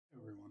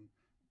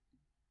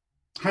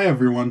Hi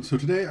everyone, so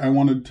today I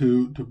wanted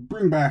to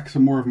bring back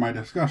some more of my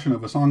discussion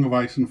of A Song of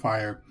Ice and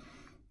Fire,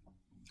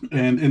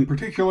 and in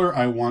particular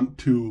I want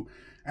to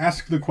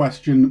ask the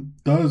question,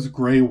 does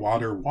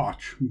Greywater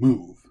Watch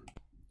move?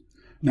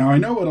 Now I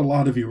know what a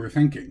lot of you are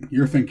thinking.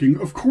 You're thinking,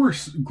 of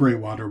course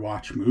Greywater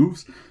Watch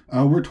moves,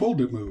 we're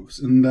told it moves,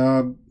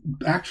 and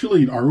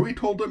actually, are we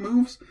told it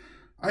moves?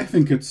 I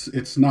think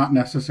it's not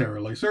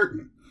necessarily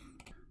certain.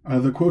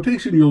 The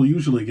quotation you'll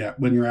usually get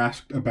when you're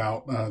asked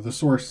about the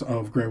source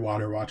of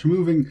Greywater Watch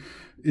moving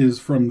is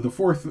from the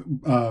fourth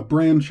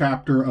Bran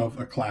chapter of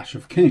A Clash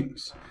of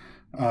Kings,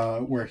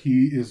 where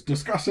he is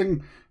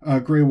discussing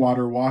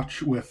Greywater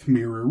Watch with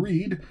Meera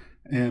Reed,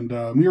 and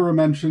Meera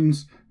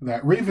mentions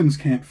that ravens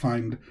can't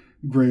find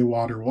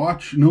Greywater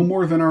Watch no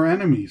more than our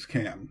enemies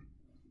can.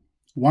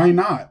 Why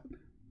not?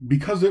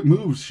 Because it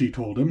moves, she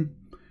told him.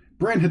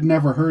 Bran had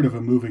never heard of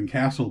a moving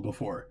castle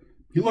before.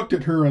 He looked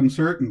at her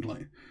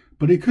uncertainly,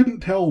 but he couldn't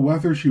tell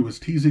whether she was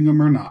teasing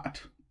him or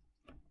not.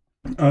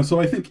 So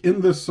I think in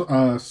this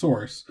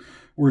source,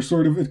 we're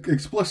sort of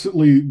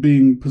explicitly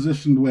being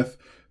positioned with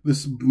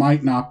this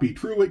might not be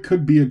true, it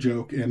could be a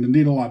joke, and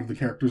indeed a lot of the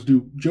characters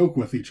do joke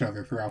with each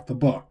other throughout the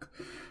book.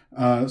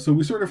 So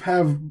we sort of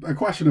have a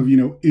question of,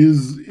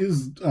 is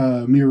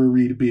Meera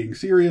Reed being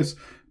serious?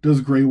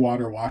 Does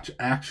Greywater Watch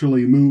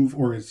actually move,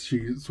 or is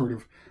she sort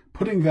of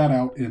putting that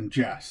out in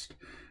jest?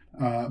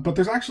 But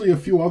there's actually a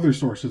few other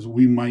sources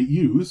we might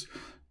use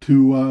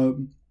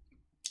to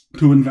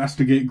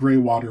investigate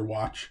Greywater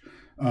Watch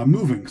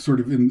moving,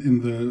 sort of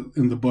in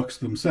the books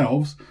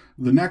themselves.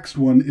 The next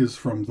one is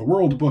from the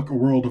World Book, A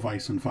World of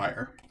Ice and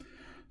Fire.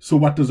 So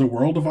what does A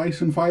World of Ice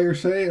and Fire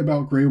say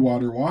about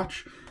Greywater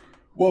Watch?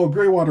 Well,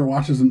 Greywater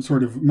Watch isn't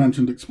sort of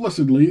mentioned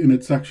explicitly in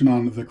its section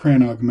on the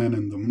crannog men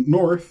in the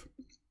north.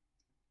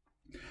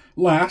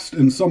 Last,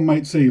 and some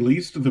might say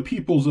least, the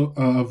peoples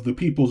of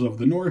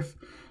the north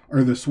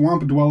are the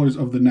swamp dwellers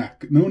of the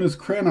neck, known as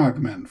crannog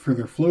men, for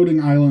their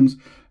floating islands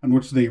on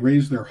which they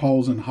raise their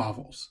halls and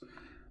hovels.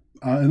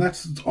 And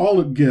that's all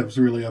it gives,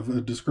 really, of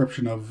a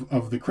description of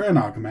the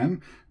crannog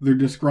men. They're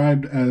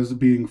described as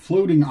being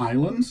floating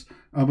islands,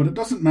 but it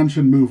doesn't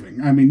mention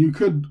moving. I mean,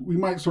 we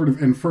might sort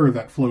of infer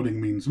that floating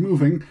means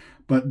moving,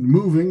 but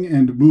moving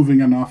and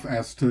moving enough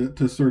as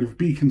to sort of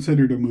be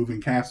considered a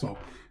moving castle.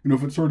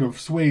 If it sort of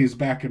sways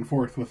back and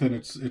forth within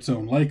its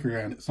own lake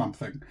or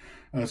something,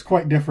 it's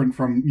quite different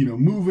from,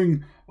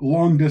 moving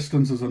long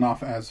distances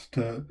enough as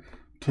to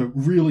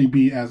really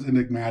be as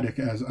enigmatic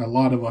as a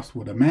lot of us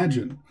would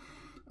imagine,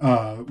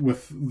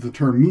 with the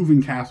term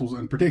moving castles,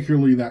 and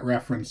particularly that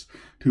reference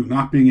to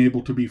not being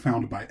able to be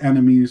found by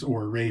enemies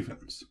or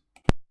ravens.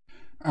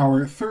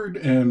 Our third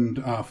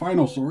and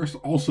final source,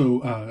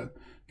 also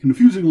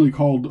confusingly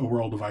called A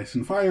World of Ice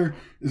and Fire,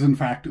 is in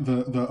fact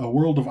the A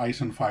World of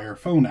Ice and Fire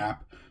phone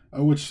app,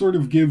 which sort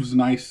of gives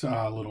nice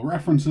little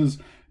references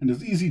and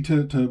is easy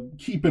to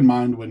keep in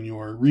mind when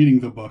you're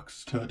reading the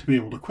books to be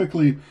able to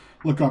quickly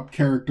look up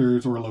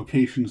characters or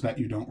locations that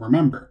you don't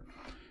remember.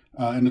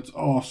 And it's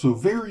also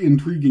very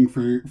intriguing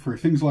for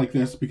things like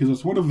this because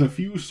it's one of the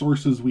few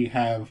sources we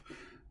have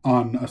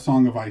on A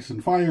Song of Ice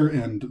and Fire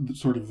and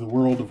sort of the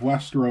world of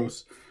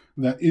Westeros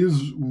that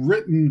is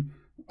written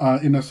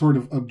in a sort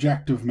of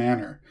objective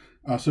manner.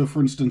 So,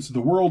 for instance,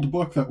 the World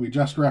Book that we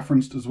just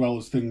referenced, as well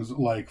as things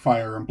like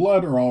Fire and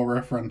Blood, are all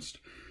referenced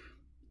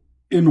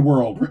in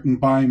World, written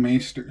by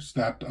maesters,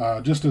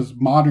 that just as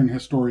modern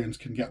historians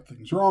can get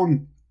things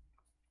wrong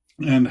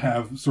and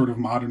have sort of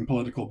modern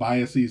political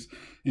biases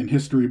in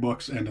history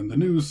books and in the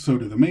news, so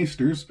do the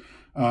maesters.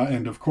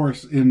 And of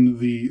course, in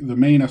the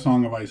main A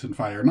Song of Ice and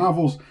Fire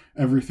novels,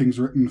 everything's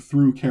written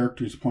through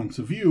characters' points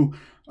of view.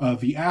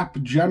 The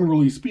app,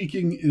 generally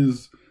speaking,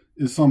 is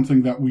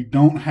something that we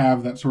don't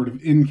have that sort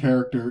of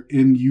in-character,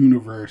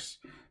 in-universe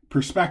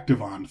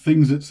perspective on.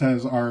 Things it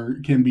says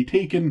can be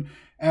taken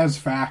as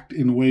fact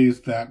in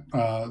ways that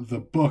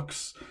the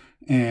books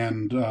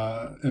and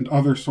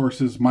other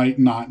sources might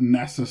not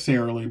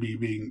necessarily be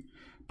being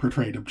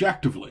portrayed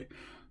objectively.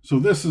 So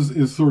this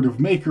is sort of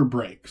make or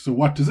break. So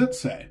what does it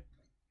say?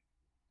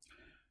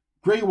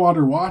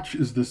 Greywater Watch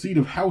is the seat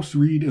of House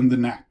Reed in the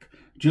Neck,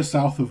 just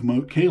south of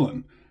Moat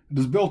Cailin. It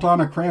is built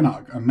on a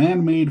crannog, a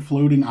man-made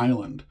floating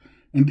island,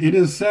 and it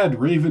is said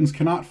ravens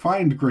cannot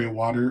find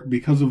Greywater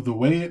because of the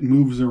way it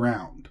moves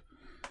around.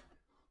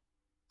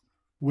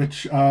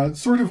 Which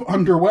sort of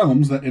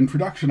underwhelms that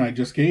introduction I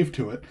just gave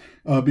to it,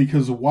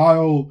 because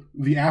while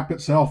the app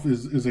itself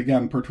is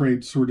again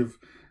portrayed sort of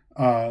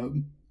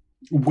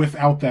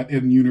without that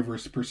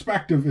in-universe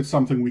perspective, it's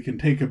something we can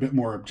take a bit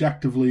more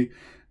objectively,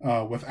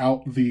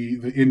 without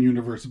the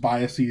in-universe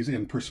biases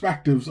and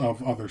perspectives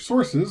of other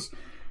sources.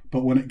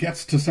 But when it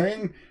gets to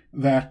saying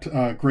that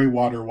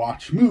Greywater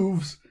Watch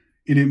moves,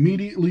 it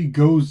immediately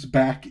goes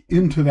back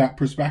into that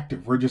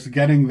perspective. We're just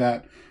getting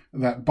that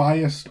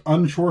biased,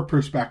 unsure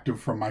perspective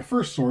from my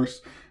first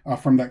source,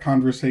 from that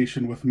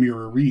conversation with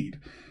Meera Reed.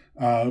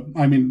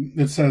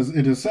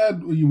 It is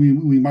said,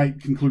 we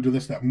might conclude to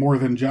this, that more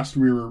than just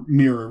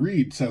Meera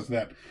Reed says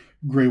that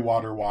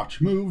Greywater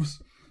Watch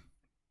moves.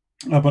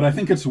 But I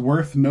think it's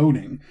worth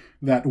noting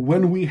that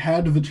when we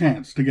had the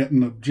chance to get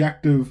an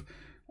objective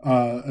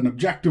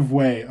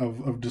way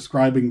of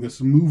describing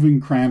this moving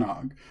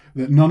crannog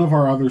that none of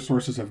our other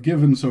sources have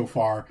given so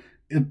far,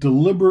 it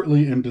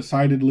deliberately and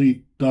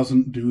decidedly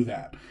doesn't do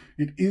that.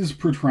 It is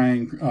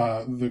portraying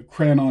the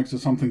crannogs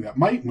as something that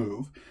might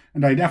move,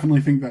 and I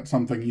definitely think that's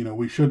something,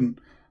 we shouldn't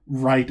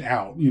write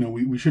out.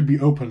 We should be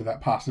open to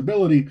that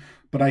possibility,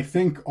 but I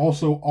think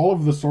also all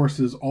of the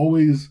sources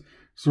always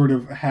sort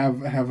of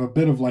have a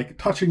bit of like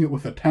touching it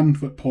with a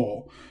 10-foot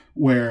pole,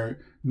 where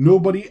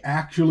nobody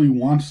actually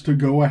wants to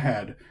go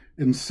ahead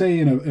and say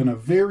in a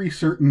very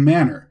certain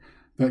manner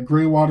that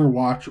Greywater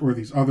Watch or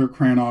these other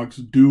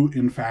crannogs do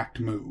in fact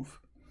move.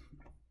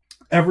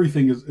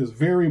 Everything is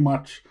very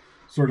much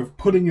sort of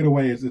putting it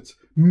away as it's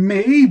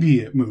maybe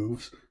it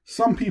moves.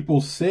 Some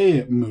people say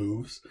it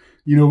moves.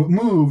 It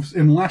moves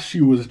unless she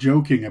was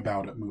joking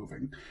about it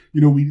moving.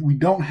 We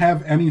don't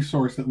have any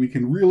source that we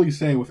can really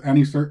say with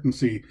any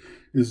certainty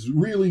is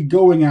really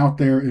going out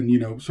there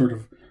and, sort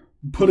of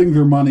putting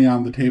their money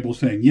on the table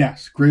saying,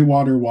 yes,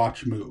 Greywater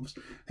Watch moves.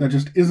 That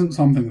just isn't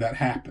something that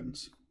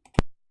happens.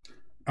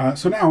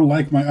 So now,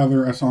 like my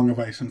other A Song of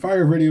Ice and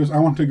Fire videos, I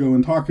want to go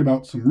and talk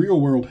about some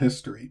real-world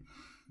history.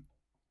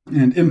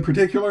 And in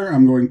particular,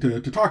 I'm going to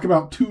talk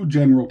about two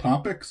general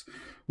topics,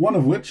 one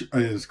of which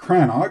is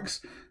crannogs,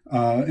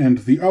 and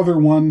the other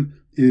one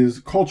is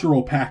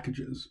cultural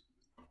packages.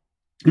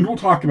 And we'll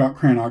talk about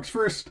crannogs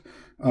first,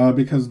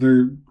 because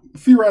they're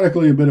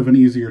theoretically a bit of an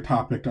easier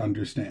topic to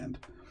understand.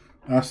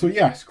 So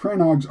yes,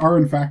 crannogs are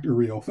in fact a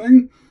real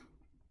thing.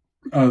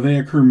 They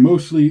occur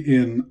mostly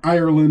in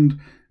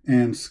Ireland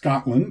and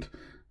Scotland,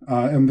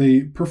 and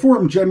they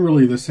perform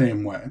generally the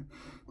same way.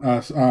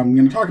 So I'm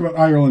going to talk about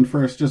Ireland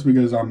first, just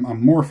because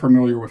I'm more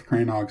familiar with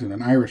crannogs in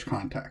an Irish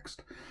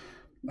context.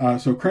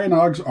 So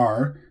crannogs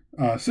are,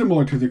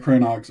 similar to the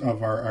crannogs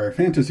of our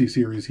fantasy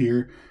series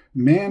here,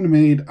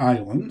 man-made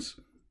islands.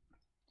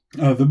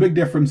 The big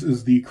difference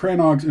is the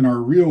crannogs in our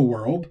real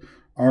world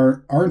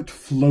aren't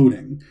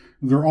floating.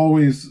 They're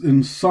always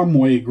in some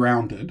way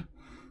grounded.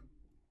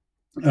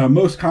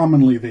 Most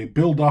commonly, they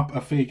build up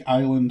a fake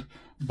island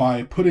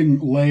by putting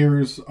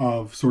layers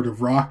of sort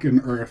of rock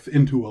and earth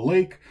into a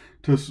lake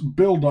to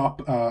build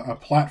up a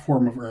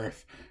platform of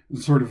earth and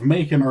sort of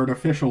make an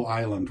artificial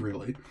island,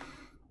 really.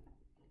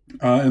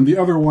 And the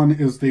other one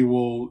is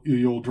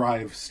you'll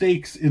drive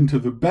stakes into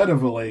the bed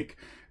of a lake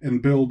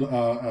and build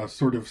a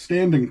sort of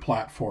standing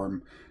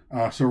platform.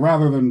 So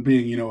rather than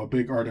being, a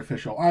big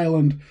artificial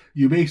island,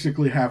 you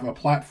basically have a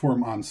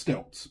platform on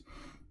stilts.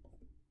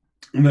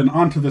 And then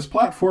onto this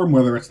platform,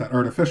 whether it's that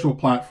artificial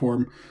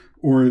platform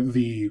or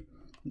the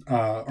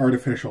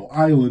artificial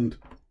island,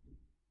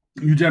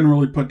 you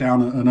generally put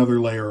down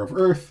another layer of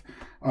earth,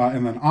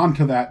 and then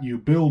onto that you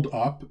build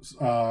up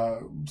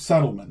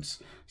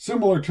settlements,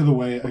 similar to the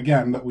way,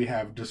 again, that we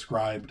have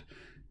described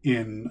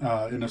in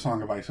A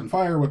Song of Ice and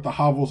Fire with the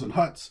hovels and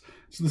huts.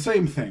 It's the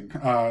same thing.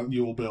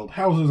 You'll build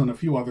houses and a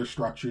few other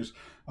structures,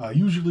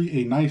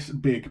 usually a nice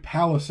big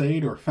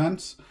palisade or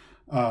fence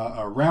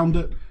around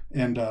it,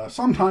 and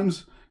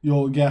sometimes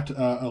you'll get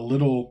a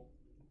little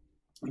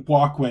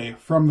walkway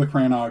from the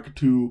crannog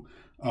to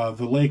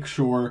the lake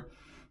shore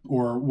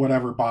or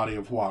whatever body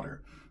of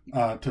water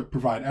to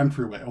provide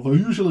entryway. Although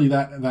usually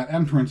that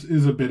entrance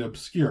is a bit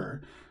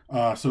obscure.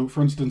 So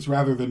for instance,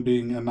 rather than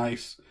being a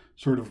nice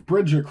sort of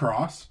bridge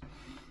across,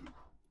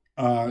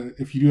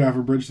 if you do have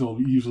a bridge,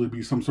 there'll usually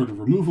be some sort of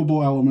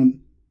removable element,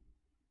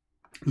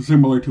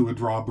 similar to a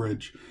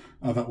drawbridge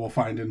that we'll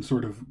find in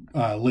sort of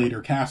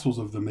later castles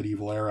of the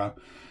medieval era.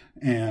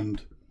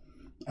 And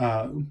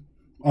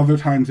other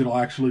times it'll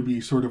actually be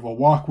sort of a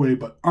walkway,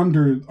 but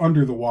under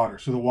the water.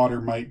 So the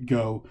water might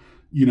go,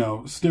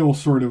 still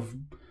sort of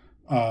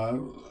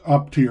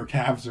up to your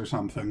calves or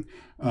something.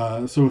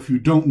 So if you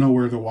don't know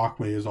where the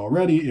walkway is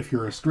already, if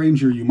you're a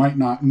stranger, you might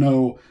not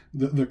know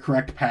the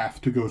correct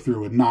path to go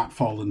through and not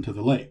fall into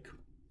the lake.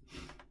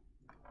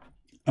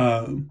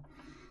 And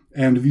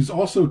these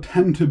also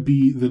tend to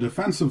be the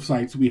defensive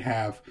sites we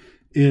have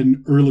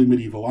in early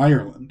medieval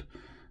Ireland.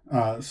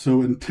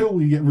 So until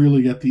we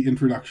really get the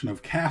introduction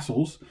of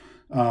castles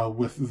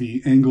with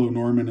the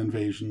Anglo-Norman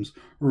invasions,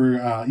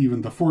 or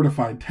even the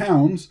fortified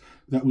towns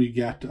that we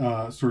get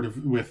sort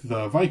of with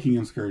the Viking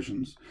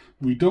incursions,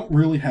 we don't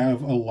really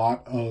have a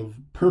lot of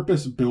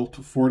purpose-built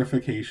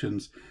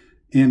fortifications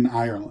in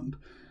Ireland.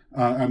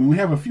 We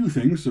have a few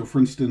things. So, for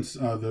instance,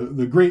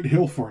 the great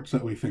hill forts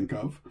that we think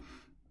of,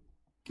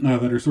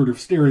 that are sort of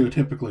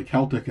stereotypically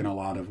Celtic in a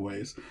lot of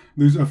ways.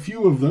 There's a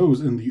few of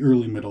those in the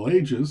early Middle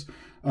Ages,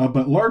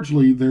 but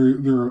largely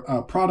they're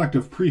a product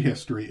of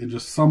prehistory, and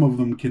just some of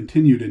them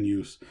continued in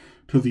use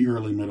to the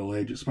early Middle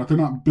Ages. But they're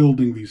not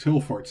building these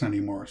hill forts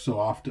anymore so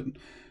often.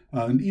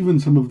 And even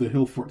some of the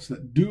hill forts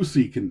that do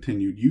see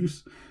continued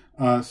use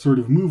sort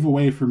of move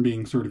away from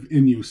being sort of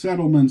in-use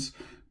settlements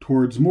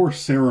towards more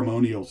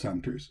ceremonial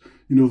centers.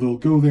 They'll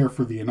go there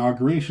for the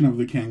inauguration of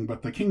the king,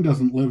 but the king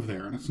doesn't live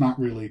there, and it's not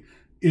really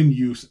in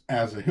use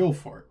as a hill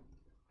fort.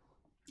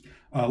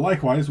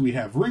 Likewise, we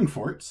have ring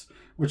forts,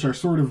 which are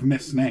sort of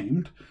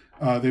misnamed.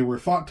 They were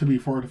thought to be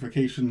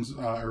fortifications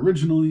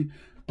originally,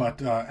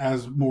 but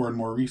as more and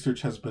more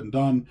research has been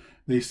done,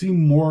 they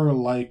seem more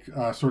like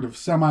sort of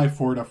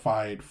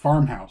semi-fortified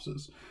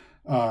farmhouses.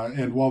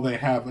 And while they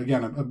have,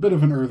 again, a bit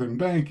of an earthen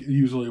bank,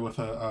 usually with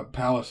a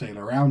palisade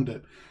around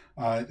it,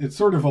 it's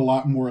sort of a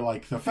lot more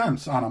like the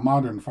fence on a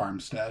modern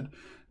farmstead,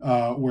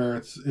 where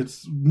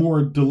it's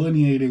more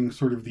delineating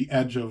sort of the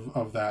edge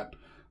of that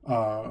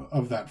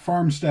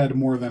farmstead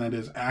more than it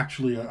is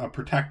actually a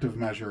protective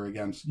measure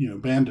against,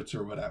 bandits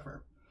or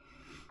whatever.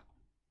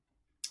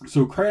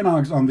 So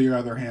crannogs, on the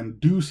other hand,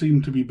 do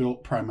seem to be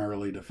built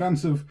primarily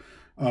defensive.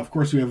 Of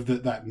course, you have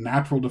that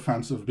natural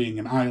defense of being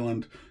an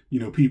island.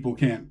 People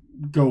can't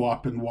go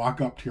up and walk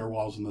up to your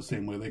walls in the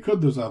same way they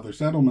could those other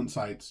settlement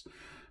sites,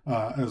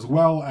 as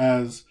well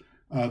as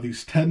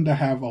these tend to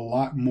have a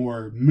lot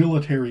more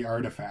military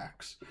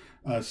artifacts.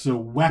 So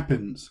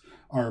weapons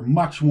are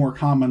much more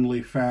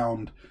commonly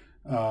found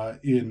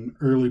in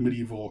early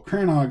medieval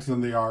crannogs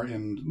than they are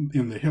in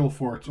the hill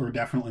forts, or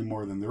definitely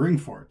more than the ring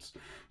forts.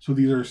 So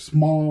these are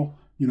small,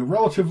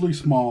 relatively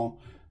small,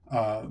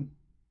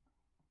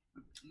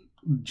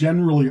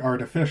 generally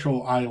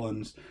artificial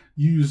islands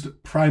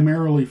used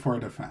primarily for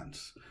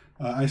defense.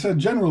 I said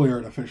generally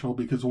artificial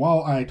because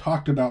while I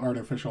talked about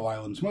artificial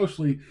islands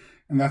mostly,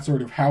 and that's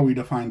sort of how we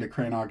defined a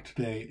crannog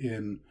today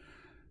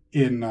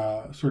in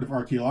sort of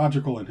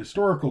archaeological and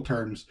historical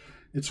terms,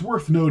 it's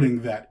worth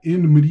noting that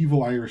in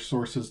medieval Irish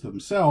sources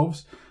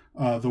themselves,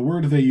 the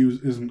word they use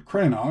isn't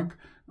crannog,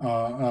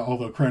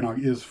 although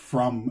crannog is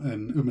from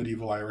a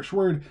medieval Irish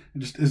word. It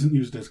just isn't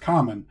used as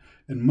common.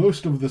 And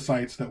most of the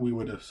sites that we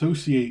would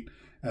associate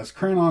as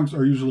crannogs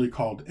are usually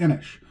called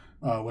Inish,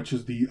 which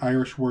is the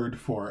Irish word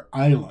for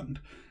island.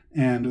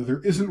 And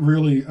there isn't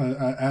really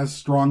as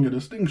strong a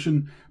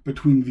distinction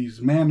between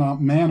these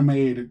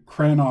man-made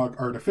crannog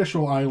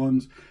artificial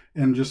islands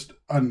and just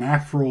a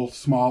natural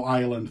small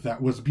island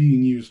that was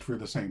being used for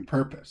the same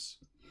purpose.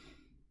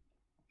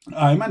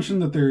 I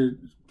mentioned that they're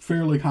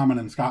fairly common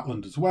in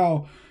Scotland as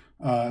well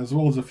as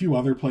a few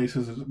other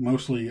places,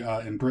 mostly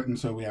in Britain,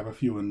 so we have a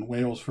few in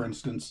Wales, for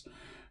instance.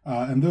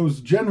 And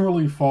those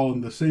generally fall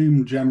in the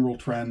same general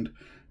trend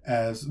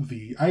as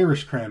the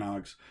Irish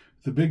crannogs.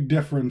 The big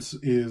difference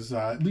is,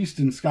 at least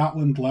in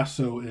Scotland, less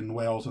so in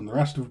Wales and the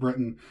rest of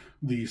Britain,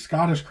 the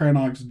Scottish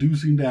crannogs do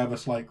seem to have a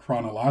slight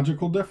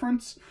chronological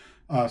difference.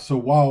 So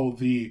while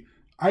the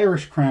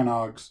Irish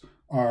crannogs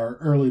are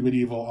early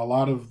medieval, a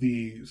lot of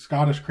the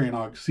Scottish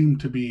crannogs seem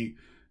to be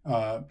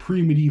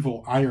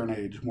pre-medieval Iron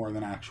Age more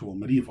than actual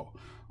medieval.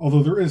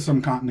 Although there is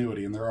some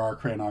continuity, and there are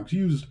crannogs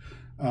used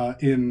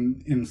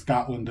in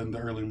Scotland in the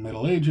early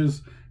Middle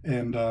Ages,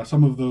 and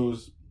some of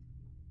those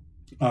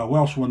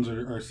Welsh ones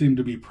seem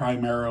to be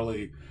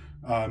primarily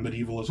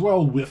medieval as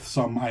well, with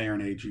some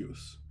Iron Age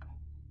use.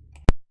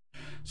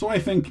 So I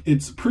think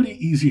it's pretty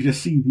easy to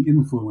see the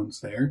influence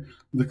there.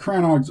 The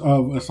crannogs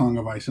of A Song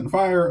of Ice and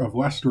Fire, of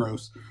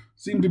Westeros,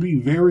 seem to be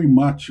very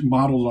much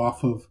modeled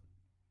off of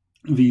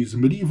these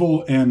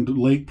medieval and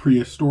late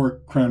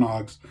prehistoric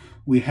crannogs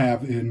we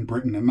have in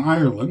Britain and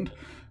Ireland.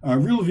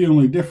 Really the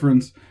only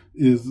difference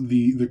is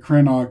the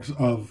crannogs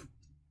of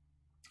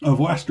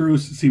Westeros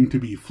seem to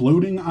be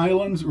floating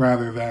islands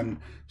rather than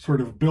sort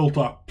of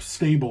built-up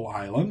stable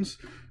islands,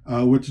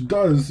 which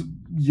does,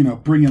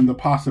 bring in the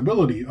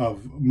possibility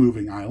of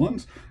moving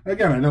islands.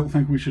 Again, I don't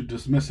think we should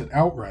dismiss it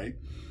outright.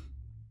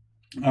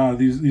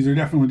 These are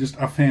definitely just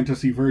a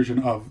fantasy version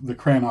of the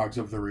crannogs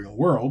of the real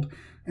world,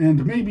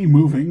 and maybe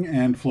moving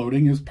and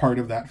floating is part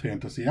of that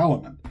fantasy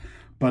element.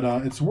 But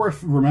it's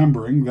worth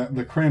remembering that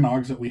the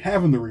crannogs that we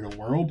have in the real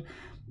world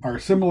are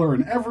similar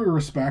in every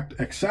respect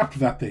except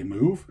that they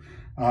move.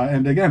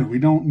 And again, we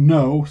don't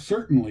know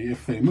certainly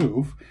if they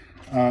move.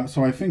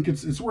 So I think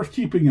it's worth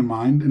keeping in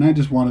mind, and I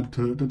just wanted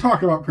to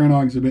talk about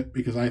crannogs a bit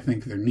because I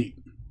think they're neat.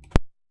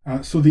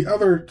 So the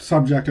other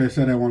subject I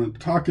said I wanted to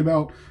talk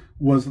about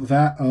was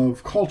that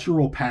of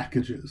cultural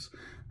packages.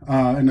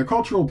 And a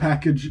cultural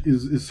package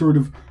is sort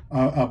of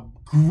a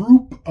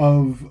group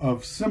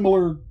of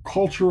similar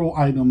cultural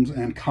items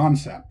and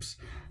concepts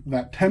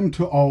that tend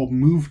to all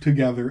move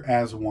together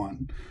as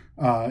one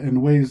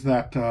in ways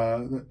that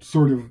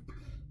sort of,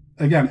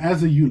 again,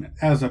 as a unit,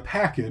 as a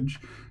package,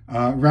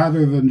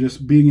 rather than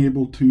just being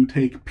able to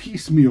take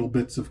piecemeal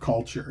bits of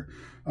culture.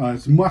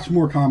 It's much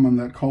more common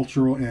that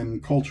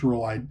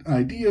cultural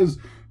ideas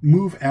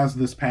move as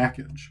this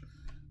package.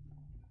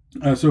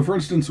 So, for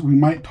instance, we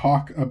might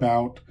talk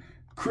about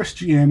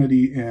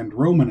Christianity and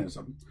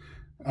Romanism.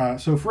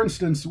 So, for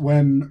instance,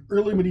 when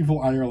early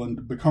medieval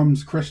Ireland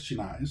becomes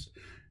Christianized,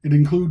 it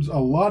includes a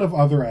lot of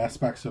other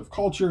aspects of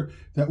culture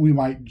that we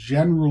might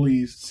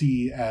generally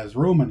see as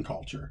Roman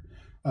culture.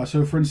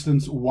 So, for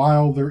instance,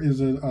 while there is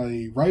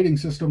a writing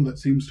system that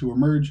seems to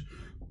emerge,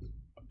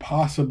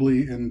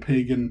 possibly in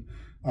pagan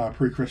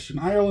pre-Christian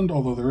Ireland,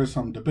 although there is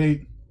some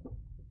debate,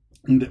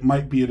 and it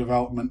might be a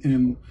development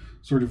in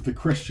sort of the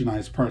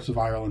Christianized parts of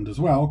Ireland as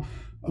well,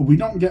 we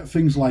don't get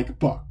things like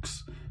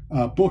books.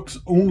 Books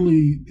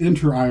only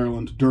enter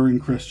Ireland during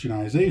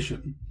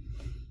Christianization.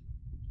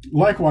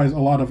 Likewise, a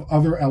lot of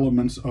other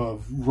elements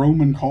of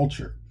Roman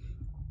culture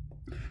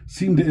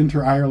seem to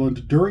enter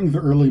Ireland during the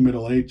early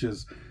Middle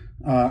Ages,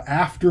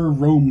 after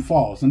Rome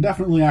falls, and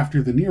definitely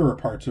after the nearer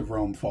parts of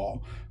Rome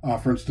fall,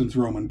 for instance,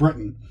 Roman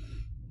Britain,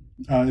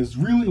 is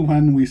really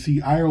when we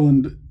see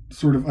Ireland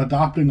sort of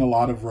adopting a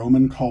lot of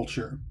Roman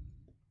culture,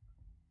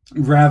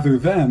 rather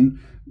than,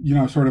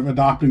 sort of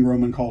adopting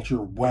Roman culture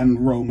when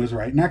Rome is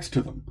right next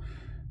to them.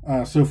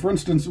 So, for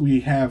instance, we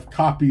have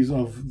copies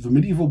of the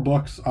medieval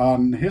books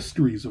on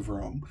histories of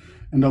Rome,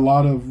 and a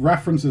lot of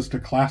references to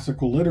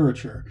classical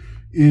literature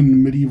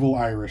in medieval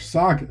Irish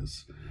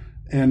sagas.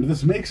 And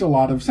this makes a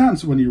lot of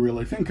sense when you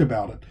really think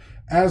about it,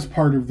 as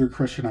part of their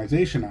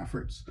Christianization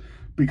efforts.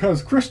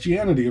 Because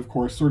Christianity, of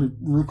course, sort of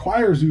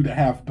requires you to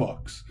have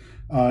books,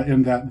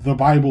 in that the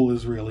Bible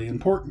is really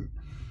important.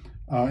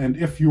 And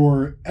if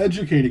you're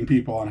educating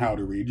people on how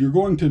to read, you're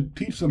going to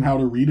teach them how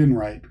to read and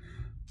write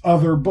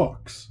other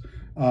books.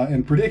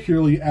 And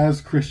particularly as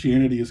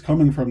Christianity is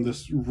coming from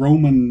this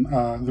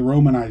the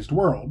Romanized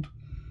world,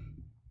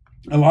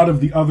 a lot of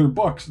the other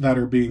books that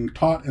are being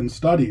taught and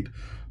studied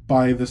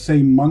by the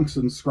same monks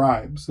and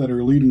scribes that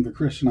are leading the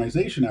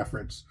Christianization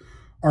efforts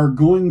are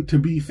going to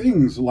be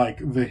things like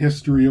the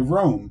history of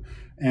Rome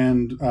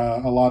and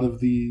a lot of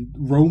the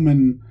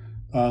Roman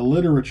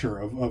literature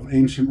of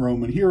ancient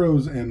Roman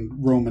heroes and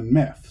Roman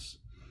myths.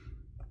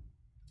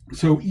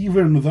 So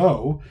even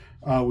though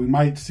we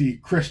might see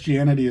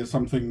Christianity as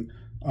something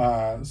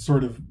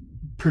sort of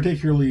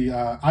particularly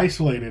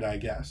isolated, I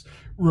guess,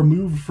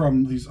 removed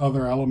from these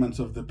other elements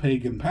of the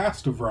pagan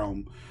past of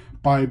Rome,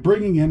 by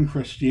bringing in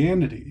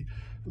Christianity,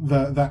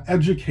 the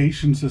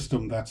education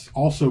system that's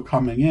also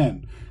coming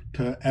in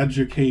to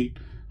educate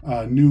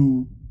the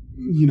new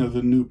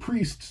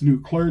priests,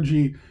 new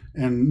clergy,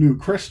 and new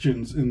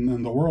Christians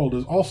in the world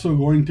is also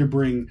going to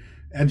bring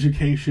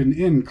education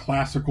in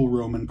classical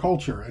Roman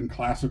culture and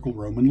classical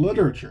Roman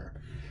literature.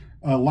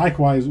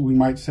 Likewise, we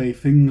might say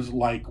things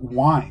like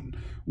wine.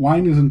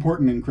 Wine is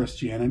important in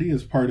Christianity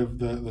as part of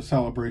the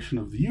celebration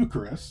of the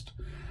Eucharist.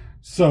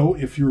 So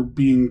if you're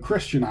being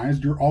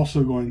Christianized, you're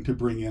also going to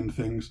bring in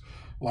things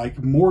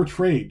like more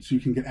trade so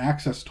you can get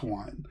access to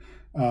wine.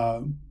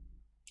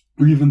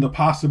 Or even the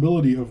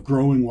possibility of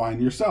growing wine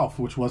yourself,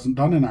 which wasn't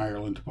done in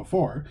Ireland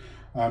before.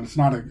 It's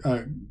not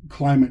a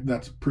climate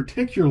that's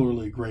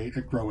particularly great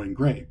at growing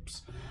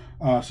grapes.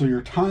 So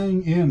you're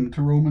tying in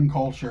to Roman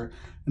culture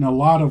in a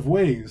lot of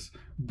ways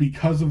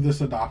because of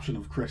this adoption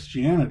of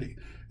Christianity.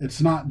 It's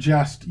not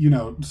just,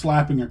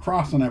 slapping a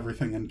cross on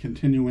everything and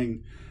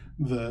continuing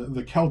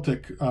the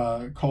Celtic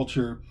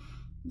culture,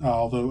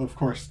 although, of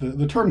course,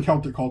 the term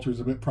Celtic culture is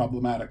a bit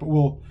problematic, but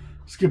we'll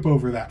skip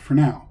over that for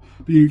now.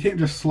 But you can't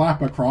just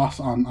slap a cross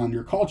on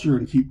your culture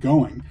and keep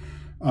going,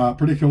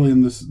 particularly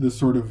in this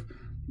sort of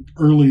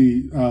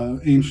early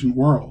ancient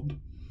world.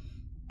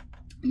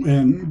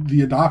 And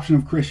the adoption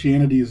of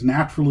Christianity is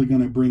naturally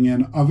going to bring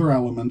in other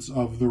elements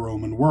of the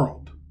Roman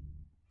world.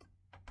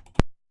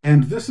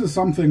 And this is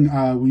something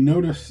we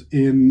notice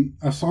in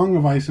A Song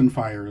of Ice and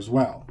Fire as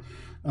well.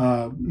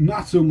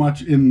 Not so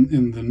much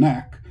in the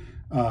neck,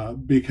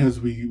 because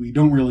we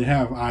don't really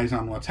have eyes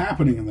on what's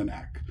happening in the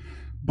neck.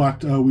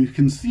 But we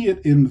can see it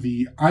in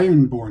the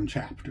Ironborn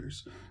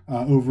chapters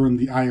over in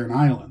the Iron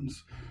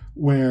Islands,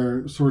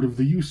 where sort of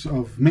the use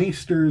of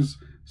maesters,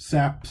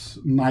 septs,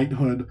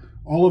 knighthood,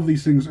 all of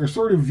these things are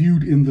sort of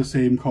viewed in the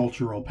same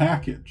cultural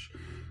package.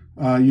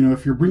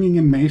 If you're bringing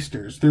in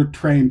maesters, they're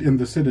trained in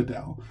the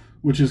Citadel,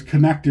 which is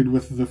connected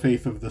with the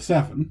faith of the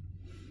Seven.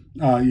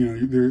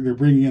 They're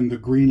bringing in the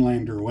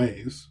Greenlander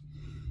ways.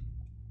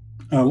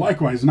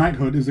 Likewise,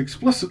 knighthood is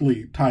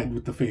explicitly tied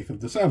with the faith of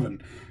the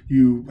Seven.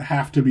 You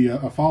have to be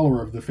a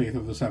follower of the faith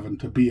of the Seven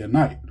to be a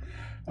knight.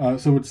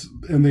 There's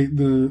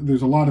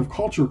a lot of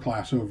culture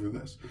clash over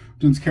this,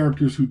 since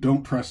characters who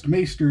don't trust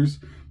maesters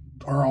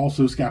are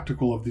also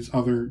skeptical of these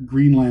other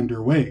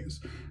Greenlander ways.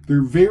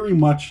 They're very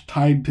much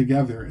tied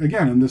together,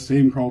 again, in the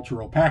same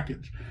cultural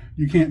package.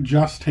 You can't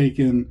just take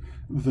in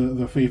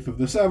the faith of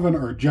the Seven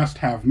or just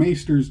have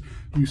maesters.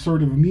 You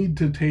sort of need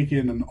to take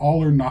in an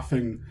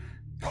all-or-nothing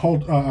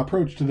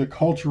approach to the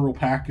cultural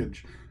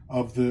package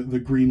of the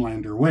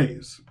Greenlander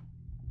ways.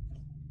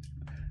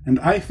 And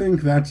I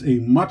think that's a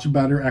much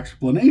better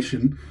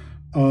explanation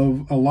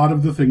of a lot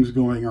of the things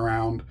going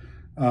around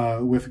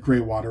with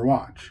Greywater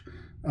Watch.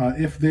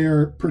 If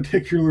they're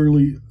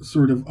particularly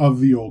sort of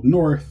the Old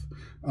North,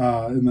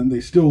 and then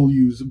they still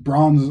use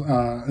bronze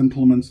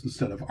implements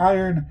instead of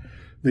iron,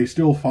 they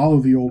still follow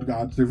the old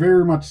gods. They're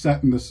very much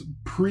set in this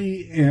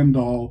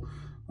pre-Andal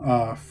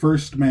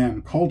first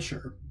man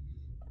culture.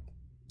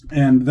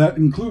 And that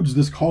includes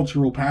this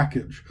cultural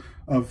package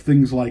of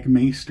things like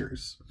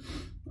maesters.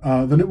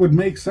 Then it would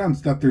make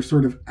sense that they're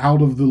sort of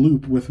out of the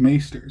loop with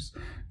maesters.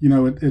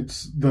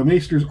 The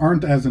maesters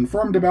aren't as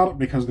informed about it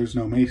because there's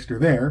no maester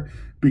there,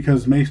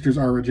 because maesters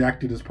are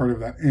rejected as part of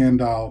that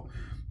Andal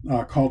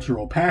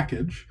cultural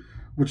package,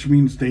 which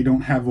means they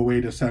don't have a way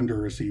to send or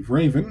receive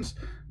ravens,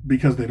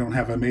 because they don't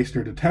have a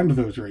maester to tend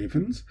those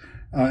ravens.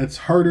 It's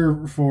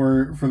harder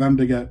for them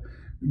to get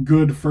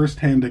good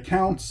first-hand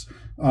accounts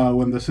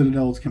when the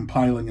Citadel is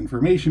compiling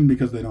information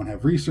because they don't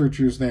have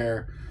researchers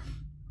there.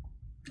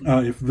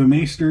 If the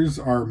maesters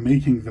are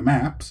making the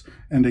maps,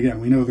 and again,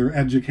 we know they're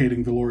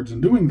educating the lords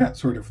and doing that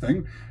sort of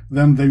thing,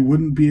 then they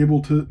wouldn't be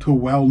able to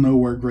well know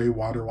where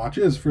Greywater Watch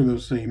is for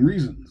those same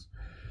reasons.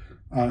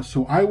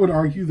 So I would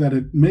argue that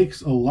it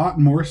makes a lot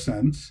more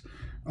sense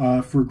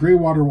for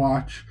Greywater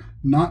Watch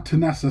not to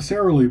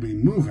necessarily be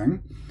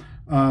moving,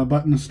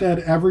 but instead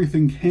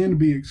everything can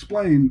be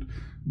explained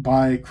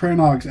by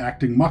crannogs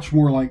acting much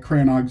more like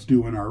crannogs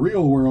do in our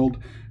real world,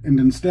 and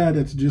instead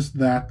it's just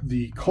that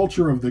the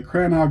culture of the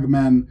crannog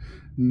men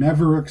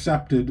never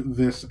accepted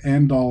this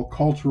Andal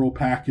cultural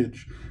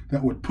package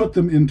that would put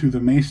them into the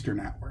Maester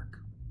network.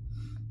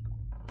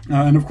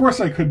 And of course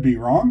I could be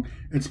wrong.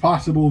 It's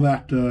possible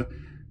that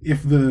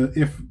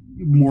if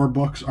more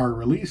books are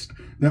released,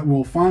 that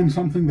we'll find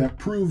something that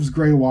proves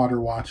Greywater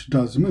Watch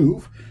does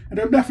move, and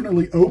I'm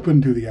definitely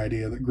open to the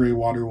idea that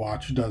Greywater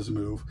Watch does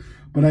move,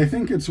 but I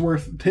think it's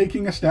worth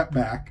taking a step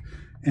back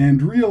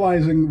and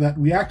realizing that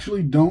we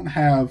actually don't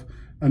have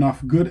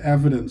enough good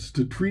evidence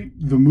to treat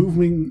the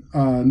moving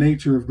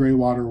nature of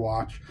Greywater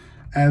Watch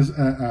as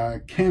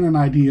a canon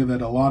idea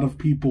that a lot of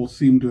people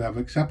seem to have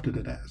accepted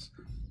it as.